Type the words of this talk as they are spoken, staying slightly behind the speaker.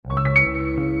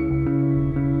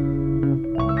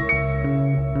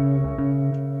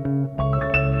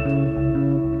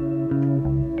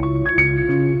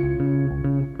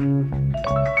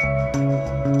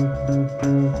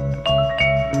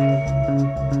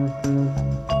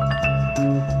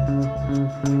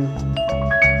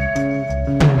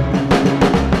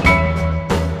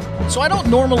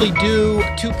normally do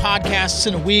 2 podcasts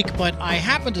in a week, but I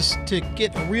happened to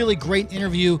get a really great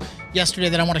interview yesterday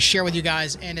that I want to share with you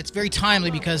guys, and it's very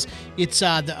timely because it's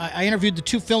I interviewed the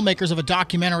 2 filmmakers of a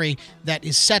documentary that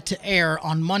is set to air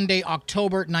on Monday,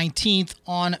 October 19th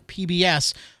on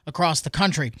PBS across the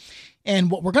country.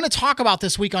 And what we're going to talk about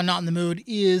this week on Not in the Mood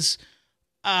is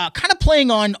kind of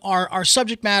playing on our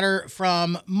subject matter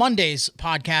from Monday's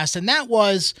podcast, and that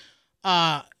was...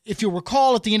 if you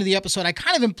recall at the end of the episode, I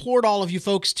kind of implored all of you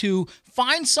folks to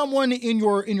find someone in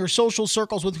your social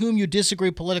circles with whom you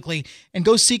disagree politically and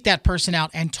go seek that person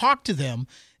out and talk to them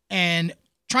and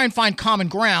try and find common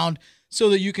ground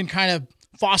so that you can kind of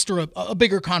foster a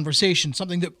bigger conversation,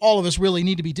 something that all of us really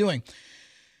need to be doing.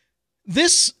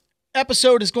 This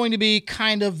episode is going to be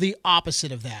kind of the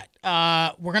opposite of that.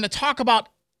 We're going to talk about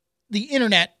the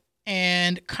internet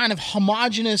and kind of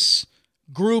homogenous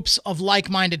groups of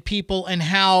like-minded people and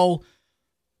how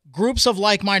groups of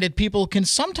like-minded people can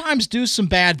sometimes do some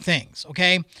bad things,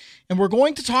 okay? And we're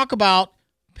going to talk about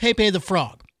Pepe the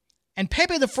Frog. And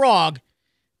Pepe the Frog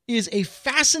is a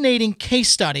fascinating case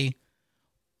study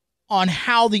on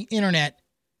how the internet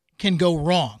can go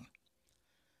wrong.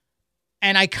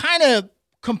 And I kind of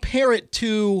compare it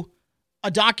to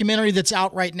a documentary that's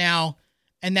out right now,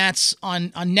 and that's on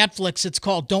Netflix. It's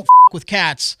called Don't F*** with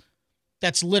Cats.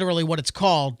 That's literally what it's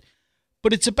called.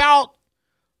 But it's about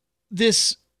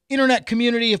this internet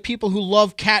community of people who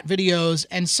love cat videos,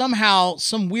 and somehow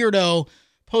some weirdo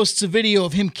posts a video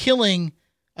of him killing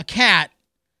a cat,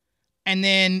 and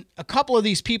then a couple of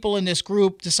these people in this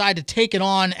group decide to take it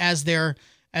on as their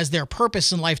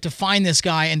purpose in life to find this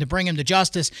guy and to bring him to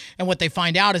justice. And what they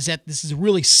find out is that this is a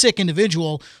really sick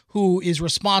individual who is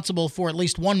responsible for at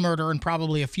least one murder and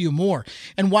probably a few more.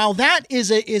 And while that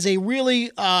is a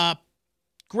really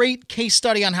great case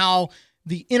study on how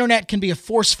the internet can be a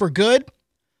force for good,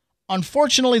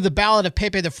 unfortunately, the Ballad of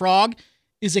Pepe the Frog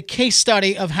is a case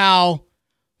study of how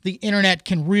the internet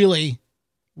can really,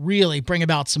 really bring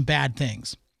about some bad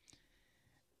things.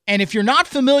 And if you're not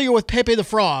familiar with Pepe the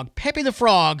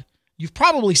Frog, you've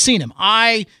probably seen him.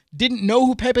 I didn't know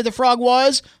who Pepe the Frog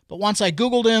was, but once I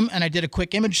Googled him and I did a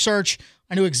quick image search,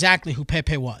 I knew exactly who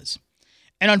Pepe was.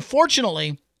 And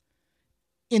unfortunately,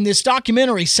 in this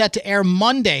documentary set to air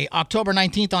Monday, October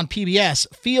 19th on PBS,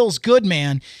 Feels Good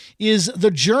Man is the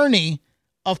journey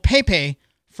of Pepe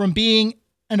from being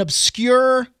an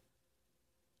obscure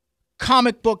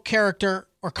comic book character,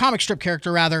 or comic strip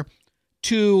character rather,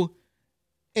 to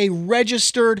a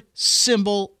registered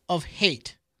symbol of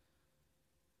hate,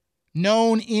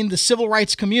 known in the civil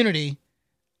rights community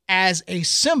as a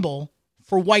symbol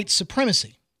for white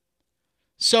supremacy.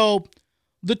 So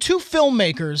the 2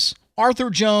 filmmakers, Arthur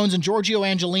Jones and Giorgio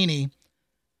Angelini,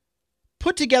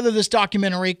 put together this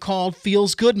documentary called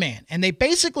Feels Good Man. And they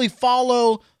basically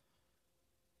follow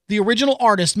the original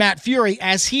artist, Matt Fury,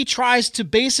 as he tries to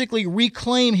basically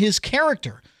reclaim his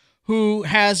character, who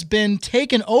has been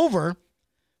taken over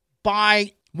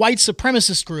by white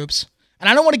supremacist groups. And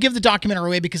I don't want to give the documentary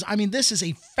away because, I mean, this is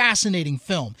a fascinating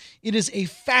film. It is a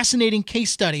fascinating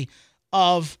case study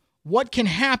of what can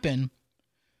happen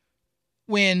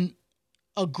when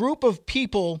a group of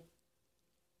people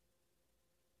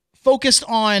focused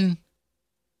on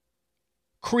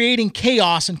creating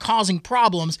chaos and causing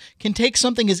problems can take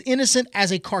something as innocent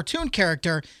as a cartoon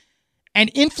character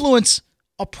and influence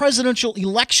a presidential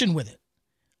election with it.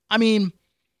 I mean,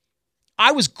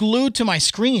 I was glued to my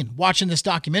screen watching this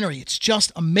documentary. It's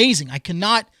just amazing. I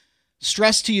cannot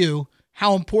stress to you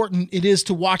how important it is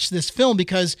to watch this film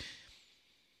because,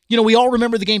 you know, we all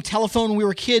remember the game Telephone when we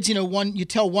were kids. You know, you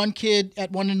tell one kid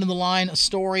at one end of the line a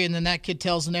story, and then that kid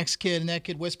tells the next kid, and that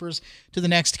kid whispers to the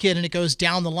next kid, and it goes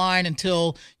down the line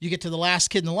until you get to the last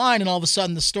kid in the line, and all of a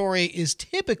sudden the story is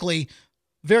typically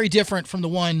very different from the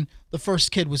one the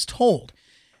first kid was told.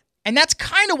 And that's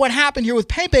kind of what happened here with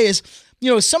Pepe is,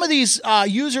 you know, some of these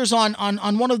users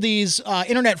on one of these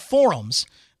internet forums,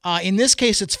 in this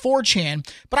case it's 4chan,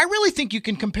 but I really think you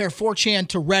can compare 4chan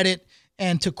to Reddit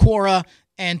and to Quora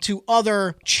and to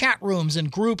other chat rooms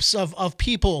and groups of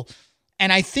people.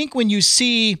 And I think when you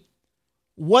see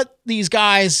what these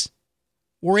guys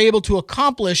were able to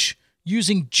accomplish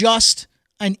using just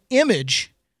an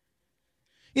image,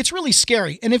 it's really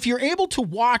scary. And if you're able to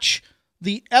watch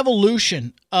the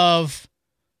evolution of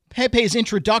Pepe's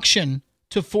introduction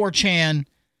to 4chan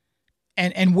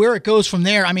and where it goes from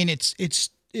there, I mean, it's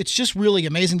just really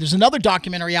amazing. There's another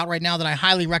documentary out right now that I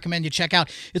highly recommend you check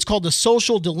out. It's called The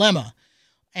Social Dilemma.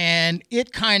 And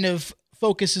it kind of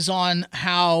focuses on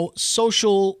how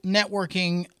social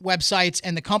networking websites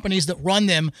and the companies that run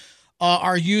them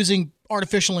are using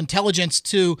artificial intelligence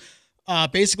to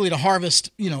basically to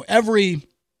harvest, every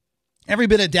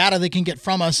bit of data they can get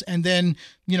from us. And then,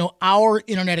 our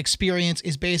internet experience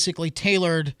is basically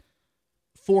tailored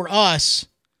for us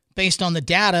based on the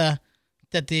data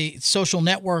that the social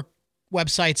network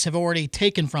websites have already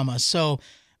taken from us. So,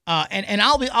 and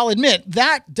I'll admit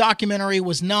that documentary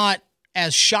was not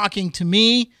as shocking to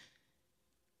me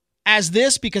as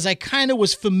this, because I kind of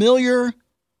was familiar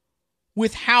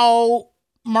with how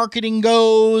marketing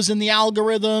goes and the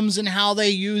algorithms and how they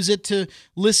use it to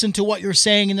listen to what you're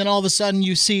saying. And then all of a sudden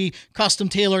you see custom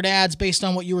tailored ads based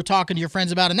on what you were talking to your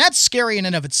friends about. And that's scary in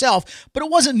and of itself, but it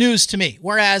wasn't news to me.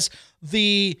 Whereas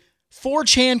the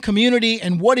 4chan community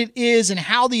and what it is and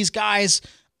how these guys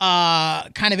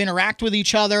kind of interact with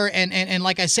each other. And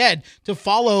like I said, to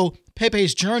follow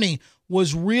Pepe's journey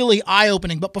was really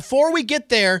eye-opening. But before we get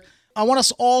there, I want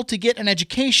us all to get an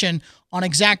education on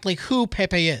exactly who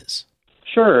Pepe is.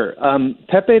 Sure.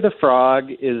 Pepe the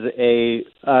Frog is a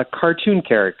cartoon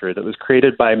character that was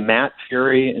created by Matt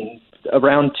Fury in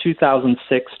around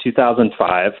 2006,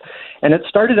 2005. And it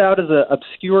started out as an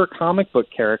obscure comic book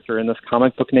character in this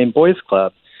comic book named Boys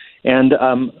Club. And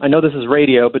I know this is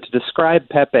radio, but to describe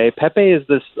Pepe, Pepe is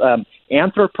this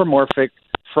anthropomorphic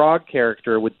frog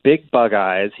character with big bug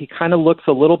eyes. He kind of looks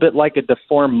a little bit like a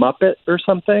deformed Muppet or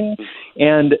something.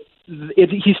 And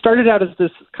he started out as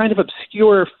this kind of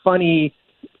obscure, funny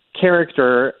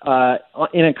character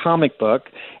in a comic book,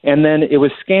 and then it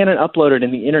was scanned and uploaded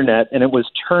in the internet, and it was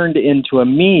turned into a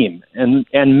meme.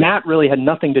 And Matt really had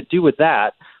nothing to do with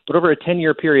that. But over a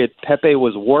 10-year period, Pepe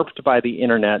was warped by the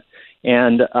internet.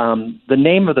 And the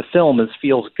name of the film is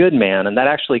Feels Good Man, and that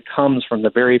actually comes from the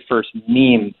very first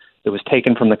meme that was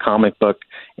taken from the comic book,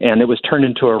 and it was turned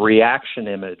into a reaction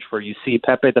image where you see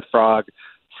Pepe the Frog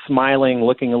smiling,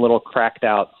 looking a little cracked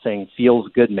out, saying "Feels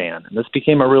Good Man." And this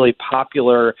became a really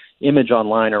popular image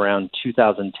online around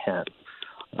 2010.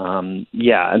 And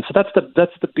so that's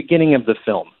the beginning of the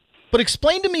film. But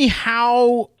explain to me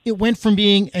how it went from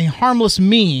being a harmless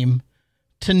meme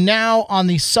to now on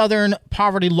the Southern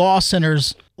Poverty Law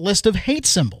Center's list of hate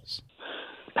symbols.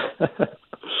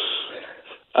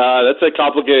 That's a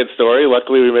complicated story.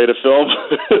 Luckily, we made a film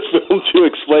to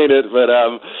explain it. But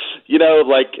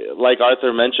like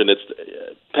Arthur mentioned,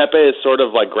 Pepe is sort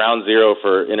of like ground zero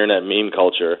for internet meme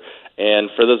culture. And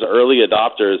for those early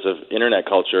adopters of internet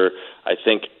culture, I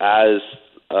think as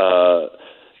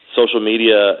social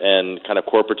media and kind of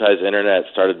corporatized internet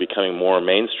started becoming more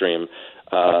mainstream,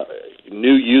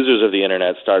 new users of the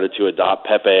internet started to adopt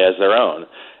Pepe as their own.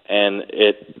 And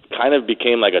it kind of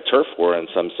became like a turf war in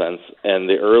some sense. And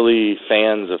the early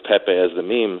fans of Pepe as the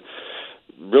meme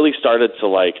really started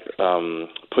to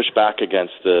push back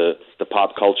against the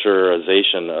pop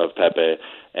cultureization of Pepe.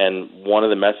 And one of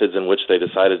the methods in which they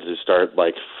decided to start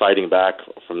fighting back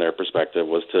from their perspective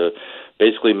was to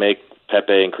basically make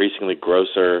Pepe increasingly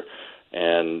grosser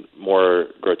and more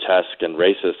grotesque and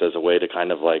racist as a way to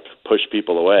kind of push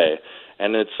people away.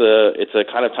 And it's a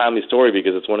kind of timely story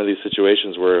because it's one of these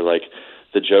situations where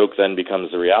the joke then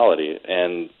becomes the reality,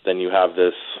 and then you have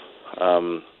this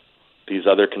these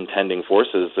other contending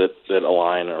forces that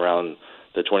align around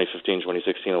the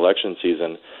 2015-2016 election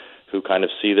season, who kind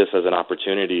of see this as an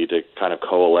opportunity to kind of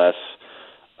coalesce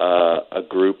a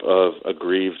group of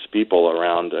aggrieved people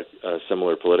around a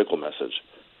similar political message.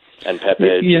 And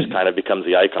Pepe just kind of becomes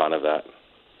the icon of that.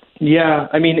 Yeah,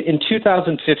 I mean, in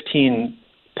 2015,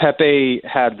 Pepe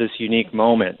had this unique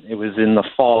moment. It was in the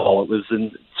fall. It was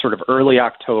in sort of early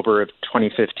October of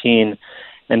 2015,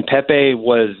 and Pepe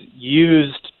was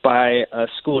used by a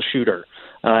school shooter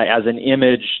as an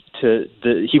image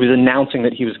he was announcing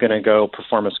that he was going to go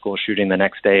perform a school shooting the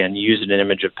next day and used an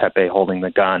image of Pepe holding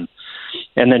the gun.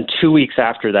 And then 2 weeks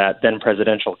after that, then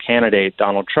presidential candidate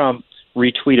Donald Trump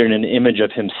retweeted an image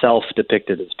of himself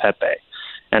depicted as Pepe.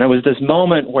 And it was this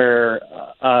moment where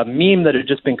a meme that had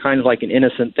just been kind of like an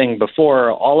innocent thing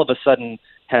before, all of a sudden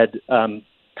had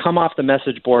come off the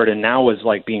message board and now was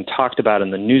being talked about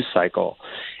in the news cycle.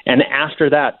 And after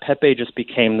that, Pepe just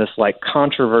became this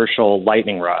controversial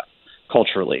lightning rod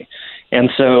culturally. And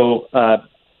so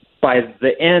by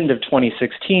the end of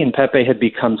 2016, Pepe had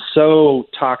become so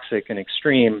toxic and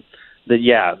extreme that,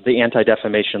 the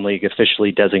Anti-Defamation League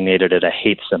officially designated it a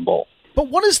hate symbol. But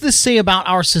what does this say about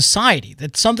our society,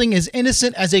 that something as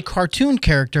innocent as a cartoon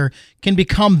character can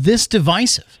become this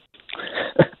divisive?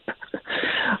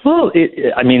 Well,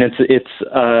 the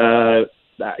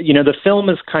film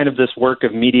is kind of this work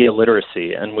of media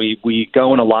literacy, and we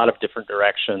go in a lot of different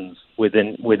directions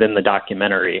within the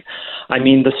documentary. I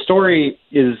mean, the story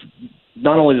is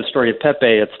not only the story of Pepe,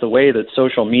 it's the way that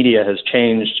social media has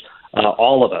changed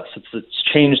all of us. It's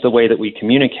changed the way that we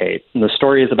communicate. And the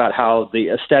story is about how the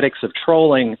aesthetics of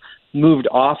trolling moved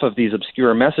off of these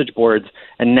obscure message boards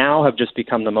and now have just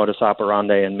become the modus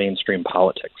operandi in mainstream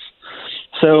politics.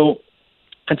 So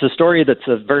it's a story that's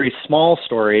a very small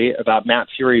story about Matt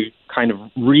Furie kind of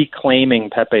reclaiming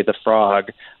Pepe the Frog,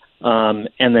 and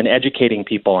then educating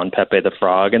people on Pepe the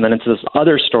Frog. And then it's this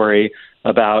other story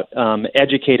about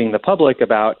educating the public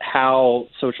about how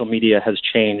social media has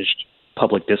changed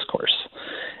public discourse.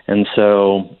 And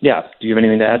so, yeah, do you have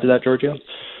anything to add to that, Giorgio?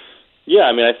 Yeah,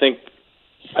 I mean, I think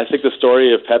the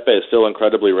story of Pepe is still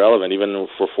incredibly relevant. Even if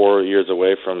we're 4 years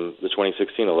away from the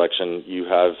 2016 election, you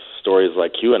have stories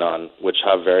like QAnon, which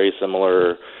have very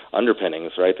similar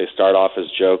underpinnings, right? They start off as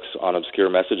jokes on obscure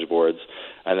message boards,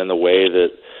 and then the way that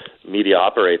media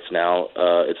operates now,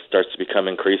 it starts to become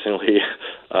increasingly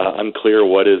unclear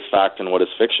what is fact and what is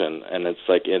fiction. And it's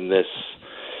like in this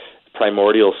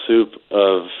primordial soup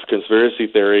of conspiracy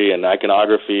theory and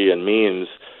iconography and memes,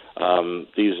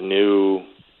 these new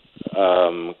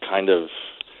kind of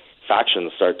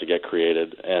factions start to get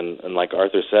created. And like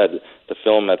Arthur said, the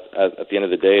film at the end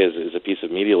of the day is a piece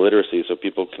of media literacy, so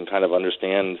people can kind of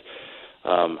understand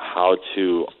how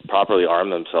to properly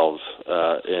arm themselves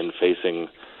in facing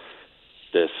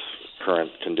this current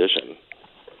condition.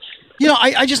 You know,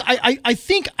 I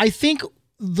think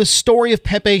the story of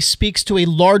Pepe speaks to a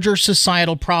larger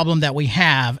societal problem that we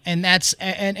have, and that's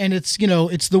and it's, you know,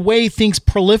 it's the way things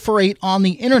proliferate on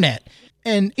the internet.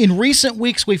 And in recent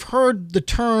weeks, we've heard the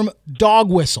term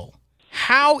dog whistle.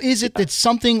 How is it that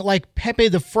something like Pepe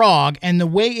the Frog and the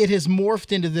way it has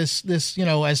morphed into this, you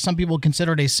know, as some people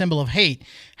consider it, a symbol of hate,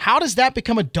 how does that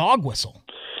become a dog whistle?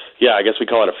 Yeah, I guess we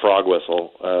call it a frog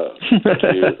whistle.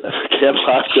 Camp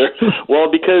laughter. Well,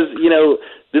 because, you know,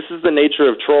 this is the nature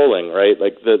of trolling, right?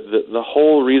 Like the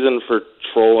whole reason for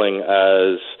trolling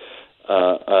as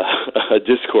a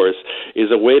discourse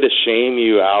is a way to shame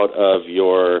you out of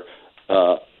your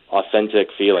authentic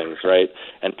feelings, right?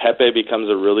 And Pepe becomes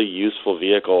a really useful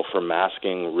vehicle for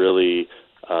masking really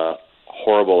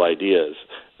horrible ideas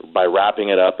by wrapping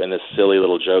it up in this silly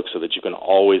little joke so that you can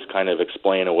always kind of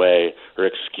explain away or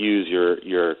excuse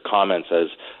your comments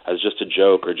as just a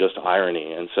joke or just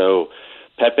irony. And so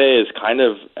Pepe is kind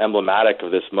of emblematic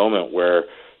of this moment where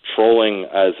trolling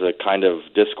as a kind of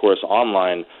discourse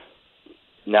online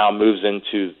now moves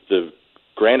into the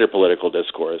grander political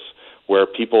discourse, where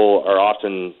people are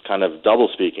often kind of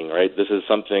double-speaking, right? This is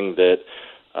something that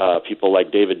people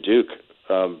like David Duke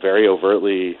very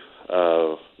overtly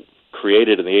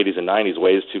created in the 80s and 90s,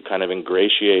 ways to kind of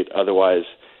ingratiate otherwise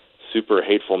super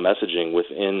hateful messaging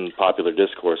within popular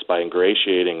discourse by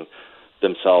ingratiating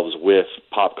themselves with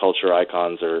pop culture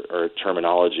icons or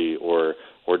terminology or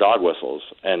dog whistles.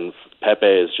 And Pepe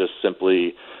is just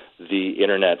simply the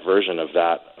internet version of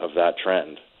that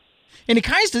trend. And it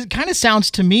kind of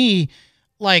sounds to me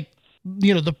like,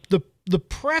 you know, the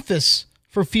preface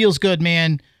for Feels Good,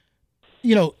 Man,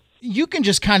 you know, you can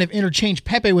just kind of interchange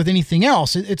Pepe with anything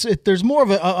else. There's more of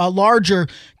a larger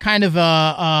kind of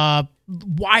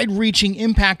wide-reaching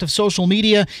impact of social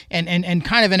media and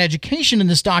kind of an education in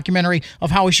this documentary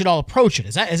of how we should all approach it.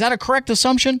 Is that a correct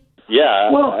assumption?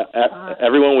 Yeah. Well,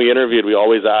 everyone we interviewed, we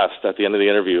always asked at the end of the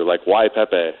interview, like, why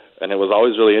Pepe? And it was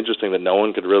always really interesting that no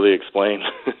one could really explain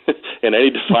in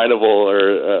any definable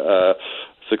or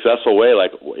successful way.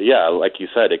 Like, yeah, like you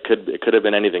said, it could have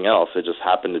been anything else. It just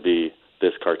happened to be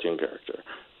this cartoon character.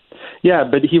 Yeah,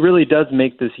 but he really does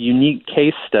make this unique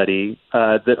case study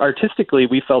that artistically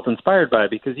we felt inspired by,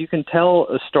 because you can tell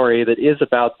a story that is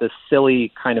about this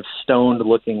silly kind of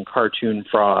stoned-looking cartoon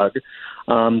frog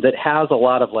that has a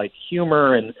lot of like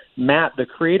humor. And Matt, the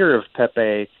creator of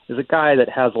Pepe, is a guy that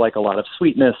has like a lot of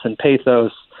sweetness and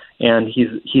pathos, and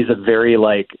he's a very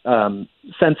like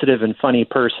sensitive and funny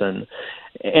person.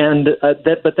 And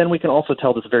but then we can also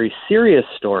tell this very serious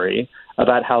story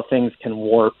about how things can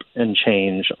warp and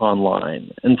change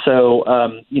online. And so,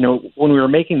 you know, when we were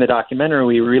making the documentary,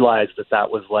 we realized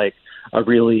that was like a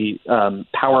really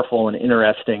powerful and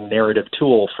interesting narrative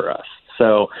tool for us.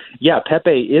 So, yeah,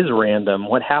 Pepe is random.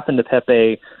 What happened to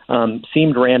Pepe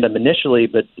seemed random initially,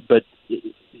 but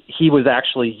he was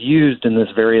actually used in this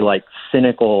very like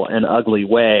cynical and ugly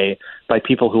way by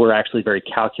people who were actually very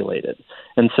calculated.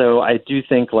 And so I do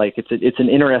think like it's an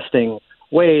interesting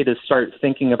way to start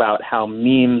thinking about how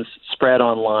memes spread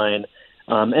online,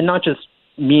 and not just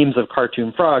memes of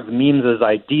cartoon frogs, memes as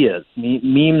ideas,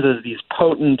 memes as these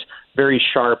potent, very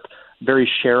sharp, very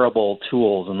shareable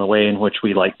tools in the way in which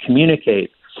we like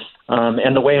communicate,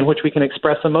 and the way in which we can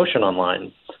express emotion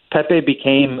online. Pepe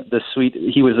became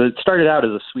started out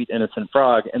as a sweet, innocent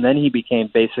frog, and then he became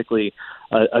basically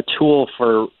a tool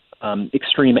for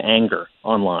extreme anger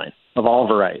online of all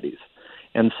varieties.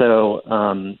 And so,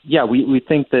 we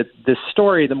think that this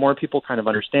story, the more people kind of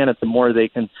understand it, the more they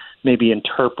can maybe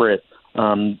interpret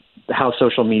how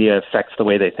social media affects the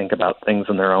way they think about things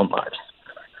in their own lives.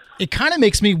 It kind of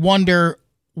makes me wonder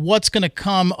what's going to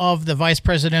come of the vice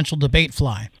presidential debate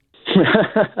fly.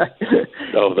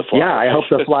 The fly. Yeah, I hope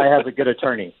the fly has a good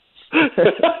attorney.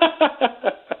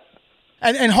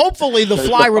 And hopefully the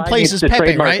fly replaces needs to Pepe,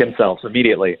 trademark right? himself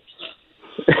immediately.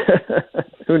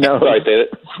 Who knows? Sorry,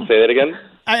 say that again?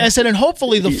 I said, and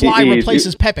hopefully the fly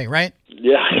replaces Pepe, right?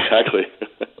 Yeah, exactly.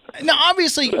 Now,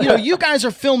 obviously, you guys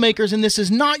are filmmakers, and this is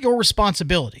not your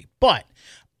responsibility. But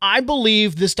I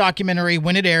believe this documentary,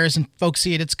 when it airs and folks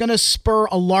see it, it's going to spur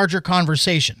a larger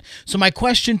conversation. So my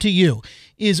question to you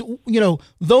is,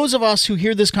 those of us who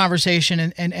hear this conversation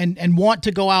and want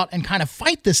to go out and kind of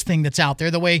fight this thing that's out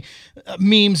there, the way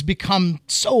memes become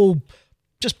so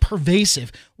just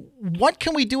pervasive, what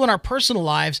can we do in our personal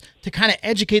lives to kind of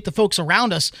educate the folks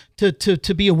around us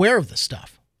to be aware of this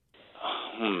stuff?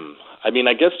 I mean,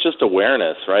 I guess just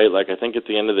awareness, right? Like, I think at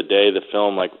the end of the day, the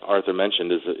film, like Arthur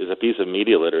mentioned, is a piece of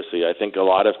media literacy. I think for a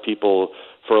lot of people,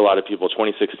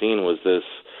 2016 was this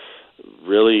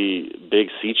really big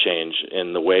sea change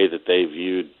in the way that they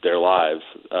viewed their lives.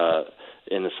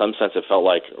 In some sense, it felt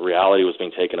like reality was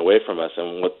being taken away from us,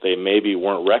 and what they maybe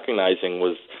weren't recognizing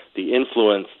was the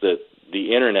influence that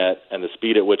the internet and the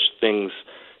speed at which things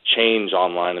change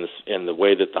online, and the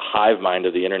way that the hive mind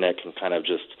of the internet can kind of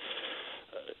just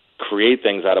create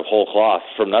things out of whole cloth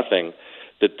from nothing,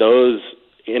 that those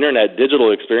internet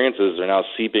digital experiences are now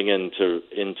seeping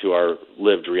into our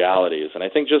lived realities. And I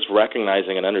think just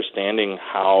recognizing and understanding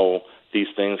how these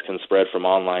things can spread from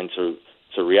online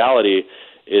to reality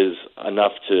is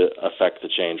enough to affect the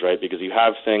change, right? Because you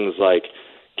have things like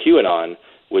QAnon,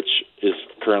 which is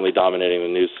currently dominating the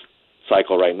news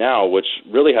cycle right now, which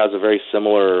really has a very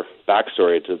similar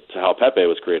backstory to how Pepe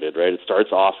was created, right? It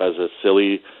starts off as a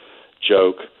silly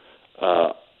joke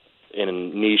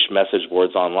in niche message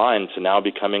boards online to now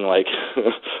becoming like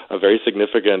a very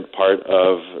significant part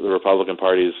of the Republican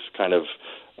Party's kind of,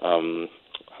 I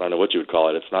don't know what you would call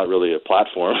it. It's not really a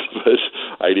platform,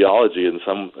 but ideology in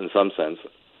some sense.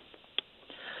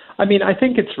 I mean, I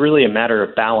think it's really a matter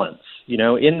of balance. In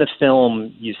the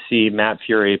film, you see Matt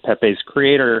Furie, Pepe's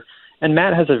creator, and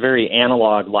Matt has a very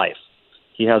analog life.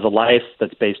 He has a life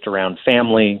that's based around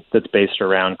family, that's based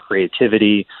around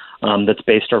creativity, that's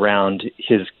based around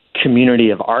his community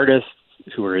of artists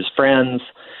who are his friends.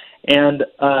 And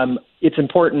it's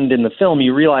important in the film,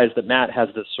 you realize that Matt has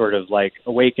this sort of like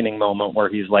awakening moment where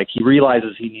he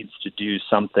realizes he needs to do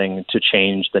something to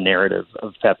change the narrative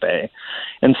of Pepe.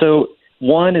 And so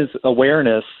one is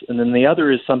awareness, and then the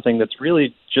other is something that's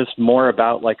really just more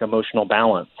about like emotional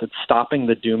balance. It's stopping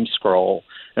the doom scroll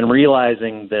and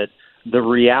realizing that the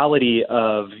reality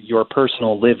of your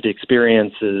personal lived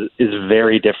experiences is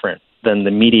very different than the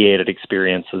mediated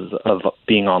experiences of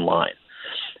being online.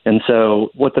 And so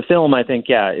what the film, I think,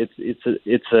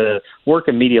 it's a work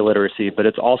of media literacy, but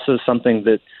it's also something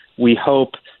that we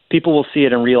hope people will see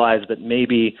it and realize that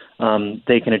maybe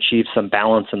they can achieve some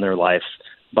balance in their life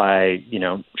by,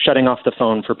 shutting off the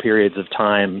phone for periods of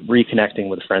time, reconnecting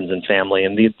with friends and family.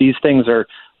 And these things are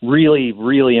really,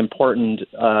 really important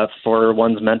for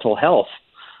one's mental health.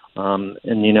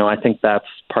 I think that's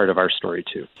part of our story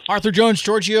too. Arthur Jones,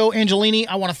 Giorgio Angelini,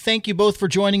 I want to thank you both for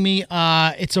joining me.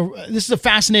 This is a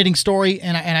fascinating story,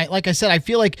 and I like I said, I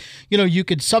feel like you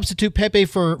could substitute Pepe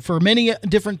for many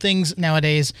different things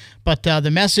nowadays, but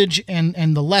the message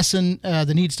and the lesson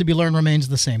that needs to be learned remains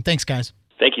the same. Thanks, guys.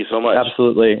 Thank you so much.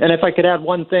 Absolutely. And if I could add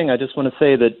one thing, I just want to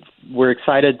say that we're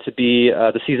excited to be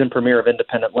the season premiere of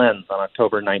Independent Lens on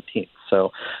October 19th.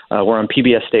 So we're on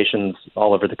PBS stations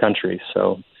all over the country.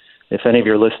 So if any of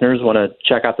your listeners want to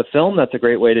check out the film, that's a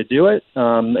great way to do it.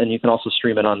 And you can also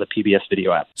stream it on the PBS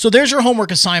video app. So there's your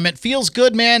homework assignment. Feels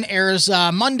Good Man airs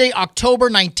Monday, October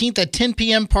 19th at 10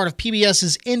 p.m., part of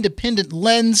PBS's Independent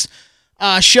Lens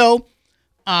show.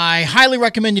 I highly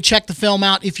recommend you check the film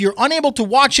out. If you're unable to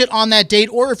watch it on that date,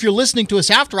 or if you're listening to us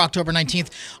after October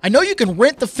 19th, I know you can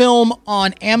rent the film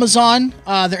on Amazon,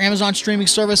 their Amazon streaming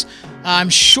service. I'm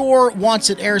sure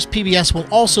once it airs, PBS will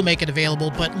also make it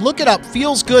available. But look it up.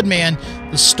 Feels Good Man,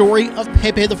 the story of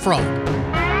Pepe the Frog.